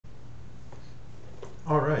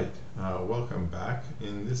Alright, welcome back.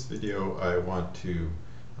 In this video I want to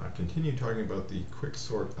continue talking about the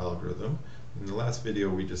Quicksort algorithm. In the last video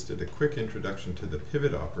we just did a quick introduction to the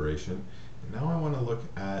pivot operation, and now I want to look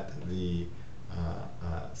at the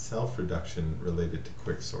self-reduction related to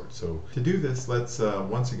Quicksort. So to do this, let's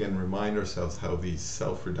once again remind ourselves how these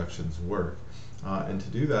self-reductions work. And to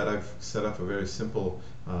do that, I've set up a very simple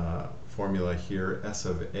formula here, S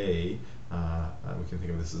of A. We can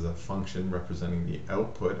think of this as a function representing the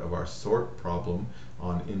output of our sort problem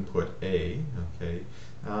on input A. Okay,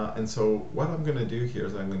 and so what I'm going to do here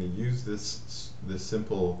is I'm going to use this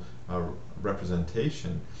simple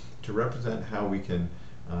representation to represent how we can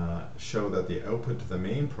show that the output to the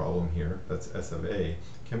main problem here, that's S of A,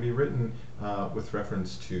 can be written with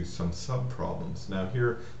reference to some subproblems. Now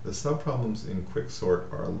here, the subproblems in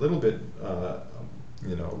Quicksort are a little bit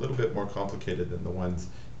a little bit more complicated than the ones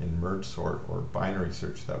in merge sort or binary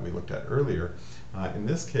search that we looked at earlier. In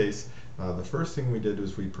this case, the first thing we did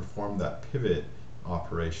was we performed that pivot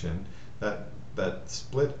operation that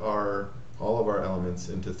split all of our elements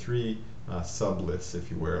into three sublists, if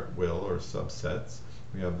you will, or subsets.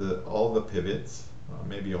 We have all the pivots,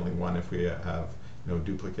 maybe only one if we have no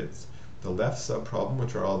duplicates. The left subproblem,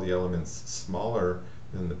 which are all the elements smaller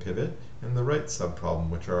than the pivot, and the right subproblem,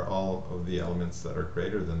 which are all of the elements that are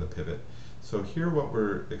greater than the pivot. So here what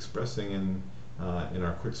we're expressing in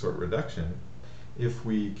our quicksort reduction, if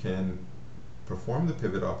we can perform the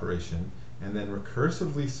pivot operation and then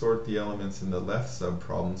recursively sort the elements in the left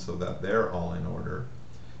subproblem so that they're all in order,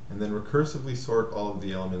 and then recursively sort all of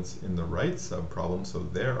the elements in the right subproblem so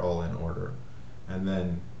they're all in order, and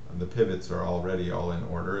then the pivots are already all in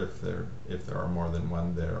order. If there are more than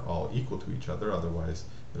one, they're all equal to each other, otherwise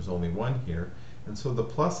there's only one here. And so the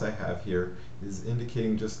plus I have here is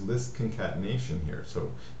indicating just list concatenation here.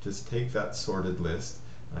 So just take that sorted list,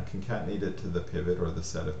 concatenate it to the pivot or the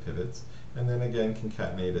set of pivots, and then again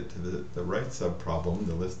concatenate it to the right subproblem,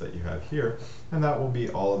 the list that you have here, and that will be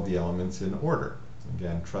all of the elements in order.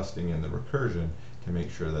 Again, trusting in the recursion to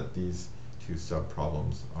make sure that these two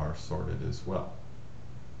subproblems are sorted as well.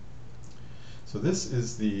 So this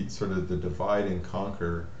is the sort of the divide and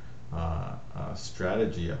conquer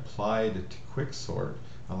strategy applied to Quicksort,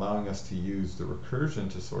 allowing us to use the recursion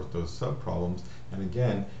to sort those subproblems, and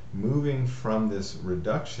again moving from this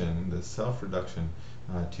reduction, the self-reduction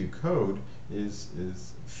to code is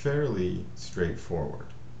fairly straightforward.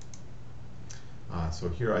 So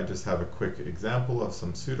here I just have a quick example of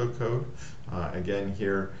some pseudocode. Again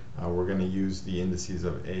here we're going to use the indices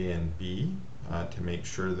of A and B to make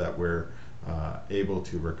sure that we're able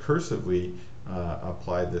to recursively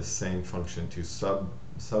apply this same function to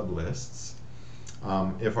sublists.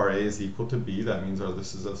 If our A is equal to B, that means our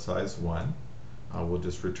list is of size 1. We'll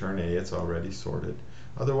just return A, it's already sorted.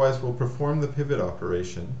 Otherwise, we'll perform the pivot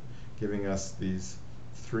operation, giving us these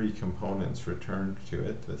three components returned to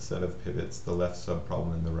it, the set of pivots, the left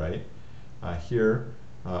subproblem and the right. Here,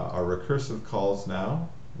 our recursive calls now,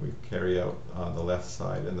 we carry out the left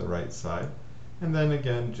side and the right side. And then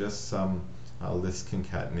again, just some list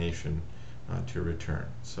concatenation to return.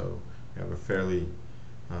 So we have a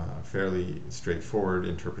fairly straightforward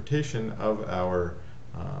interpretation of our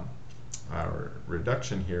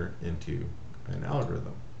reduction here into an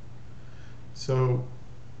algorithm. So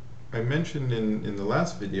I mentioned in the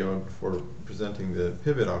last video before presenting the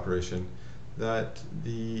pivot operation that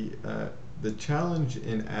the challenge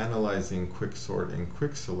in analyzing quicksort and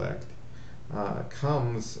quickselect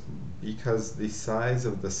comes because the size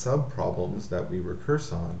of the subproblems that we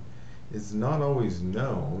recurse on is not always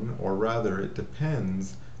known, or rather it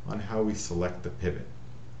depends on how we select the pivot.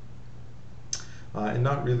 And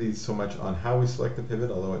not really so much on how we select the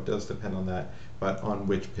pivot, although it does depend on that, but on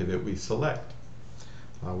which pivot we select.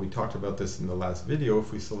 We talked about this in the last video.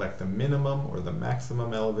 If we select the minimum or the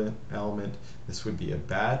maximum element, this would be a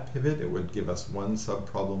bad pivot. It would give us one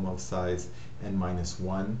subproblem of size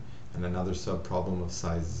n-1 and another subproblem of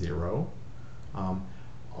size 0.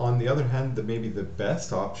 On the other hand, maybe the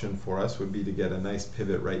best option for us would be to get a nice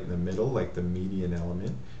pivot right in the middle, like the median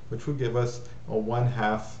element, which would give us a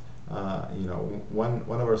 1/2,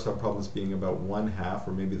 one of our subproblems being about 1/2,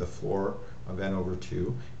 or maybe the floor of n over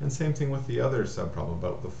 2, and same thing with the other subproblem,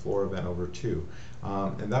 about the floor of n over 2.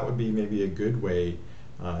 And that would be maybe a good way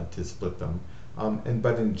to split them.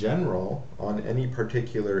 But in general, on any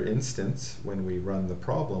particular instance, when we run the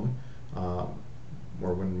problem,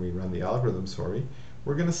 or when we run the algorithm, sorry,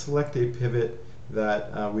 we're going to select a pivot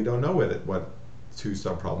that we don't know what two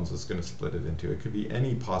subproblems is going to split it into. It could be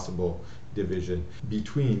any possible division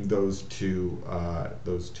between those two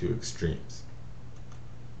extremes.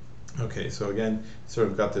 Okay, so again, sort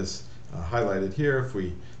of got this highlighted here. If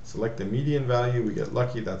we select the median value, we get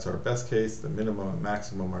lucky, that's our best case. The minimum and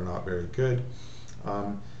maximum are not very good.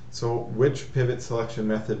 So which pivot selection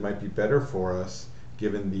method might be better for us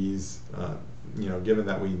given these, given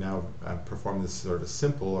that we now perform this sort of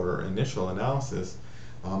simple or initial analysis?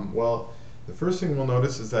 Well, the first thing we'll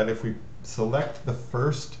notice is that if we select the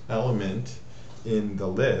first element in the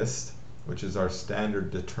list, which is our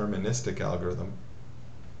standard deterministic algorithm,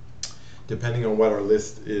 depending on what our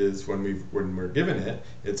list is when we're given it,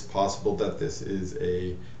 it's possible that this is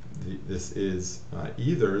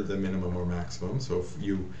either the minimum or maximum. So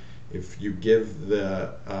if you give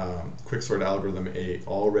the Quicksort algorithm a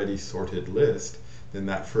already sorted list, then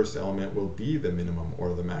that first element will be the minimum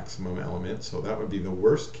or the maximum element. So that would be the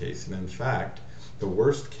worst case. And in fact, the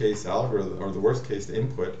worst case algorithm, or the worst case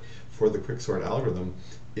input for the Quicksort algorithm,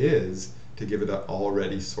 is to give it an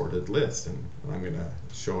already sorted list. And I'm going to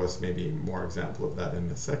show us maybe more example of that in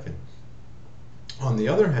a second. On the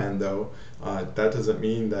other hand, though, that doesn't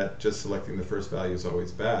mean that just selecting the first value is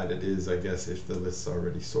always bad. It is, I guess, if the list's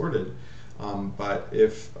already sorted. But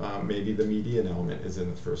if maybe the median element is in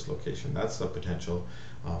the first location, that's the potential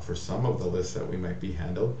for some of the lists that we might be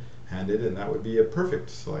handed, and that would be a perfect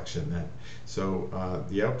selection then. So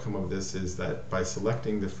the outcome of this is that by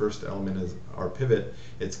selecting the first element as our pivot,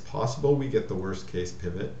 it's possible we get the worst case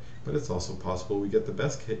pivot, but it's also possible we get the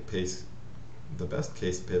best case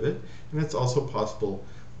pivot, and it's also possible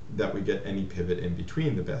that we get any pivot in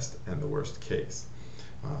between the best and the worst case.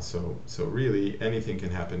 So really anything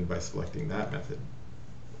can happen by selecting that method.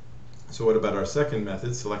 So what about our second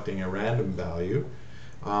method, selecting a random value?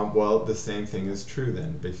 Well, the same thing is true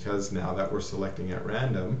then, because now that we're selecting at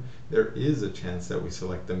random, there is a chance that we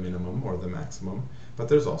select the minimum or the maximum, but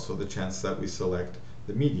there's also the chance that we select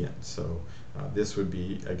the median. So this would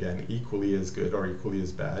be, again, equally as good or equally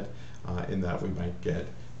as bad in that we might get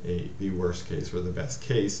the worst case or the best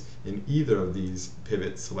case in either of these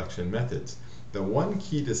pivot selection methods. The one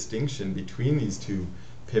key distinction between these two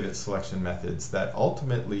pivot selection methods that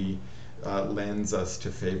ultimately lends us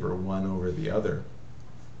to favor one over the other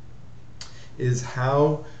is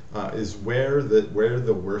where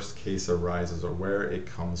the worst case arises, or where it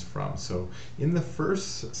comes from. So in the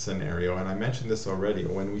first scenario, and I mentioned this already,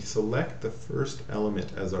 when we select the first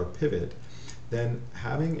element as our pivot, then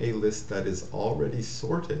having a list that is already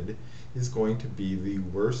sorted is going to be the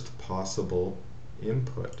worst possible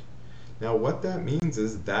input. Now what that means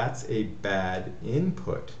is that's a bad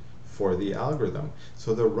input for the algorithm.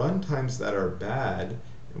 So the runtimes that are bad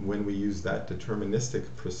when we use that deterministic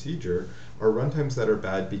procedure are runtimes that are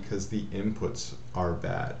bad because the inputs are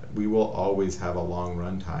bad. We will always have a long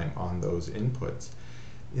runtime on those inputs.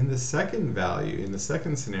 In the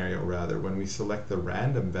second scenario rather, when we select the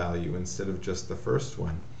random value instead of just the first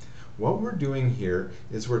one, what we're doing here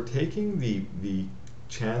is we're taking the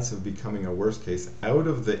chance of becoming a worst case out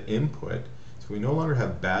of the input. So we no longer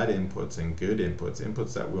have bad inputs and good inputs,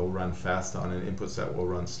 inputs that will run fast on and inputs that will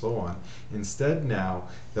run slow on. Instead now,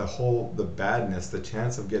 the badness, the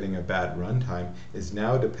chance of getting a bad runtime is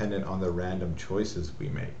now dependent on the random choices we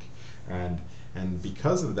make. And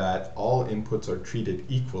because of that, all inputs are treated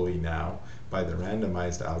equally now by the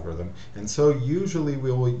randomized algorithm. And so usually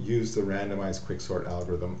we will use the randomized Quicksort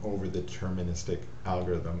algorithm over the deterministic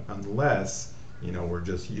algorithm, unless we're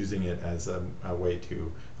just using it as a way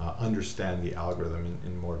to understand the algorithm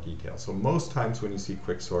in more detail. So most times when you see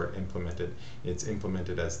Quicksort implemented, it's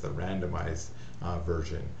implemented as the randomized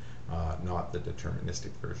version, not the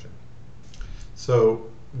deterministic version. So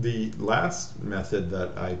the last method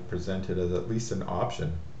that I presented as at least an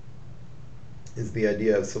option is the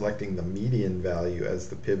idea of selecting the median value as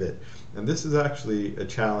the pivot. And this is actually a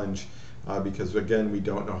challenge because, again, we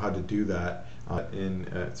don't know how to do that in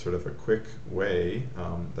sort of a quick way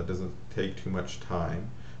that doesn't take too much time,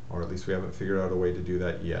 or at least we haven't figured out a way to do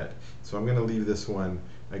that yet. So I'm going to leave this one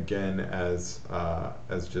again as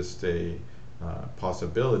just a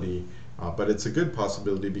possibility, but it's a good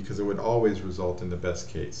possibility because it would always result in the best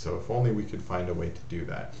case. So if only we could find a way to do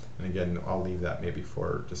that. And again, I'll leave that maybe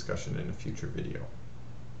for discussion in a future video.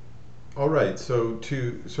 All right, so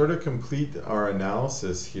to sort of complete our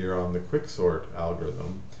analysis here on the Quicksort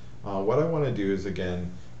algorithm, what I want to do is,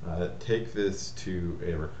 again, take this to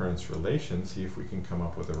a recurrence relation, see if we can come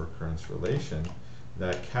up with a recurrence relation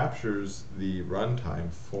that captures the runtime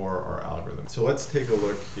for our algorithm. So let's take a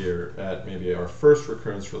look here at maybe our first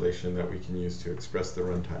recurrence relation that we can use to express the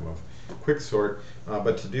runtime of Quicksort.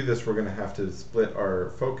 But to do this, we're going to have to split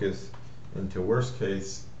our focus into worst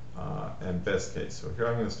case and best case. So here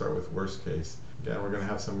I'm going to start with worst case. Again, we're going to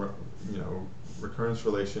have some recurrence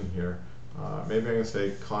relation here. Maybe I'm going to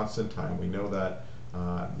say constant time. We know that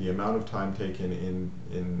the amount of time taken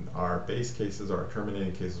in our base cases, our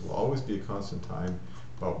terminating cases, will always be a constant time,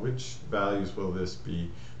 but which values will this be?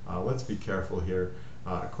 Let's be careful here.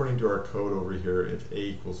 According to our code over here, if a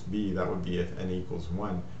equals b, that would be if n equals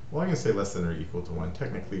 1. Well, I'm going to say less than or equal to 1.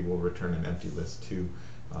 Technically, we'll return an empty list too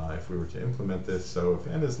if we were to implement this. So if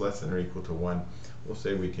n is less than or equal to 1, we'll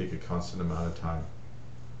say we take a constant amount of time.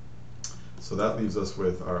 So that leaves us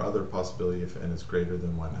with our other possibility if n is greater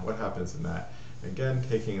than 1. Now what happens in that? Again,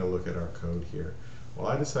 taking a look at our code here. Well,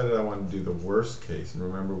 I decided I wanted to do the worst case. And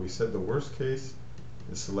remember, we said the worst case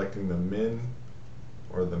is selecting the min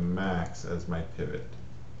or the max as my pivot.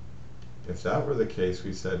 If that were the case,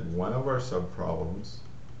 we said one of our subproblems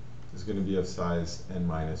is going to be of size n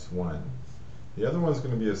minus 1. The other one's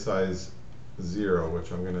going to be of size 0,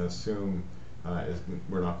 which I'm going to assume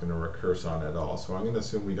we're not going to recurse on at all. So I'm going to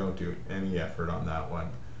assume we don't do any effort on that one.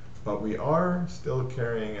 But we are still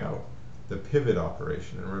carrying out the pivot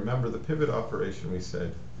operation. And remember, the pivot operation we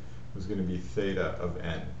said was going to be theta of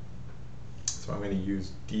n. So I'm going to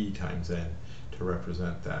use d times n to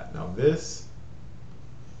represent that. Now this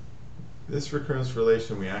recurrence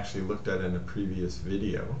relation we actually looked at in a previous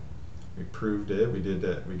video. We proved it. We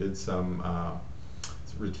did some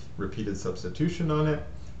repeated substitution on it,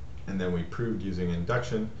 and then we proved using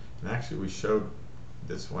induction. And actually we showed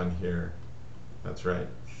this one here. That's right,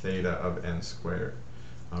 theta of n squared.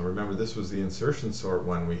 Remember, this was the insertion sort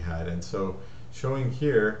one we had, and so showing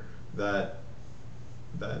here that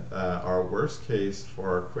our worst case for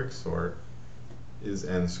our quicksort is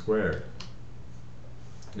n squared.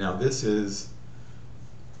 Now this is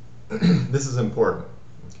this is important.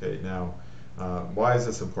 Okay, now why is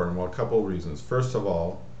this important? Well, a couple of reasons. First of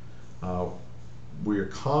all, we're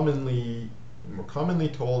commonly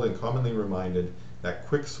told and commonly reminded that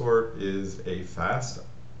quicksort is a fast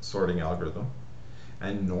sorting algorithm,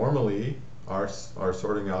 and normally our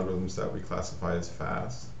sorting algorithms that we classify as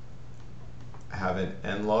fast have an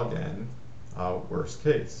n log n worst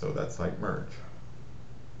case, so that's like merge.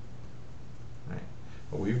 Right.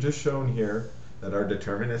 But we've just shown here that our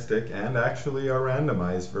deterministic and actually our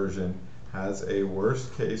randomized version has a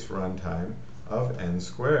worst case runtime of n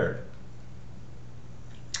squared.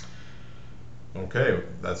 Okay,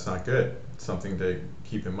 that's not good. It's something to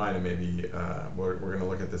keep in mind, and maybe we're going to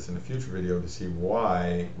look at this in a future video to see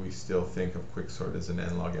why we still think of quicksort as an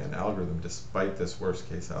n log n algorithm, despite this worst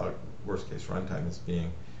case runtime as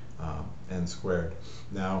being n squared.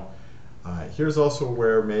 Now, here's also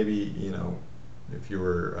where maybe, you know, if you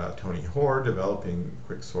were Tony Hoare developing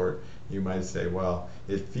quicksort, you might say, well,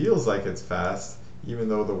 it feels like it's fast, even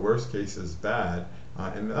though the worst case is bad.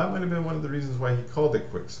 And that might have been one of the reasons why he called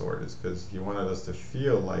it quicksort, is because he wanted us to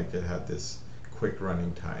feel like it had this quick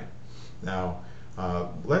running time. Now,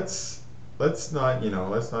 let's not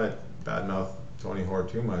badmouth Tony Hoare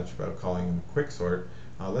too much about calling him quicksort.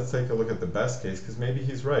 Let's take a look at the best case, because maybe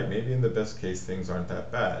he's right. Maybe in the best case things aren't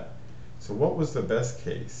that bad. So what was the best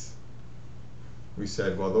case? We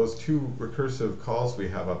said, well, those two recursive calls we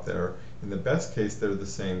have up there, in the best case they're the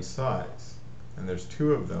same size, and there's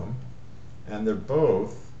two of them, and they're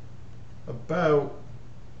both about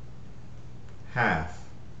half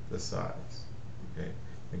the size. Okay.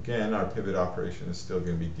 Again, our pivot operation is still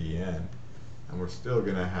going to be dn, and we're still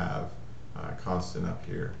going to have a constant up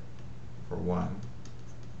here for 1.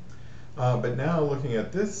 But now looking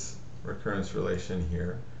at this recurrence relation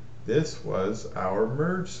here, this was our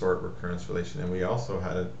merge sort recurrence relation, and we also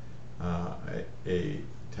had a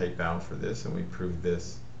type bound for this, and we proved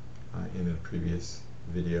this in a previous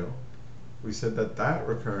video. We said that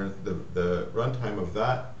the runtime of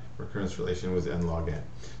that recurrence relation was n log n.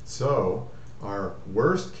 So our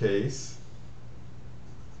worst case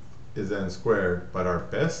is n squared, but our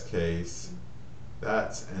best case,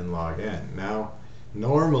 that's n log n. Now,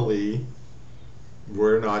 normally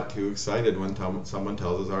we're not too excited when someone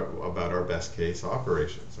tells us about our best case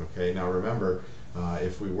operations. Okay, now remember,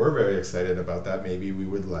 if we were very excited about that, maybe we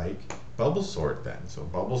would like bubble sort then. So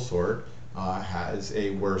bubble sort has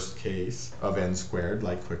a worst case of n squared,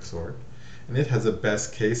 like quicksort, and it has a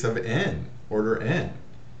best case of n, order n.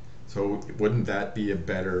 So wouldn't that be a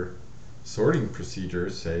better sorting procedure,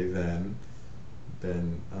 say, than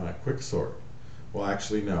quicksort? Well,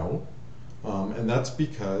 actually no, and that's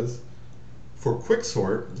because for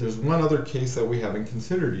quicksort, there's one other case that we haven't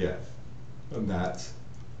considered yet, and that's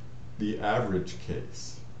the average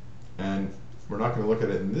case. And we're not going to look at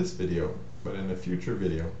it in this video, but in a future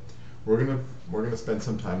video, we're going to spend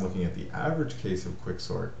some time looking at the average case of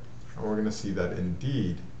quicksort, and we're going to see that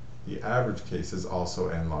indeed the average case is also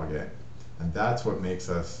n log n, and that's what makes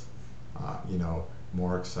us,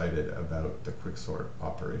 more excited about the quicksort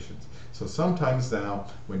operations. So sometimes now,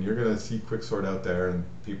 when you're going to see quicksort out there and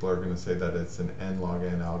people are going to say that it's an n log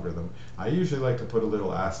n algorithm, I usually like to put a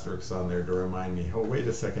little asterisk on there to remind me, oh, wait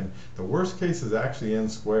a second, the worst case is actually n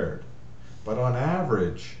squared. But on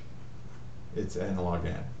average, it's n log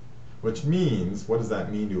n. Which means, what does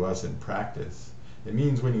that mean to us in practice? It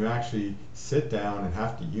means when you actually sit down and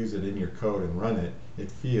have to use it in your code and run it, it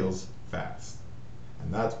feels fast.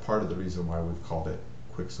 And that's part of the reason why we've called it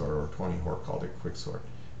Quicksort, or Tony Hoare called it Quicksort,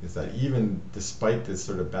 is that even despite this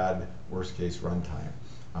sort of bad worst case runtime,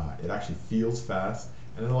 it actually feels fast,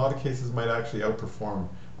 and in a lot of cases might actually outperform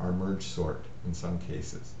our merge sort in some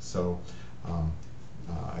cases. So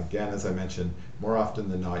again, as I mentioned, more often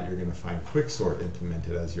than not, you're going to find Quicksort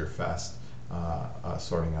implemented as your fast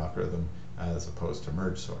sorting algorithm as opposed to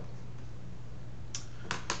merge sort.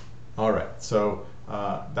 All right, so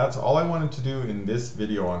that's all I wanted to do in this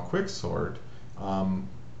video on Quicksort.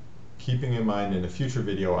 Keeping in mind, in a future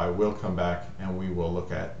video, I will come back and we will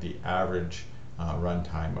look at the average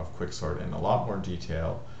runtime of Quicksort in a lot more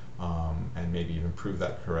detail, and maybe even prove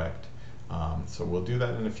that correct. So we'll do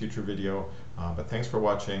that in a future video, but thanks for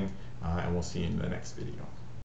watching, and we'll see you in the next video.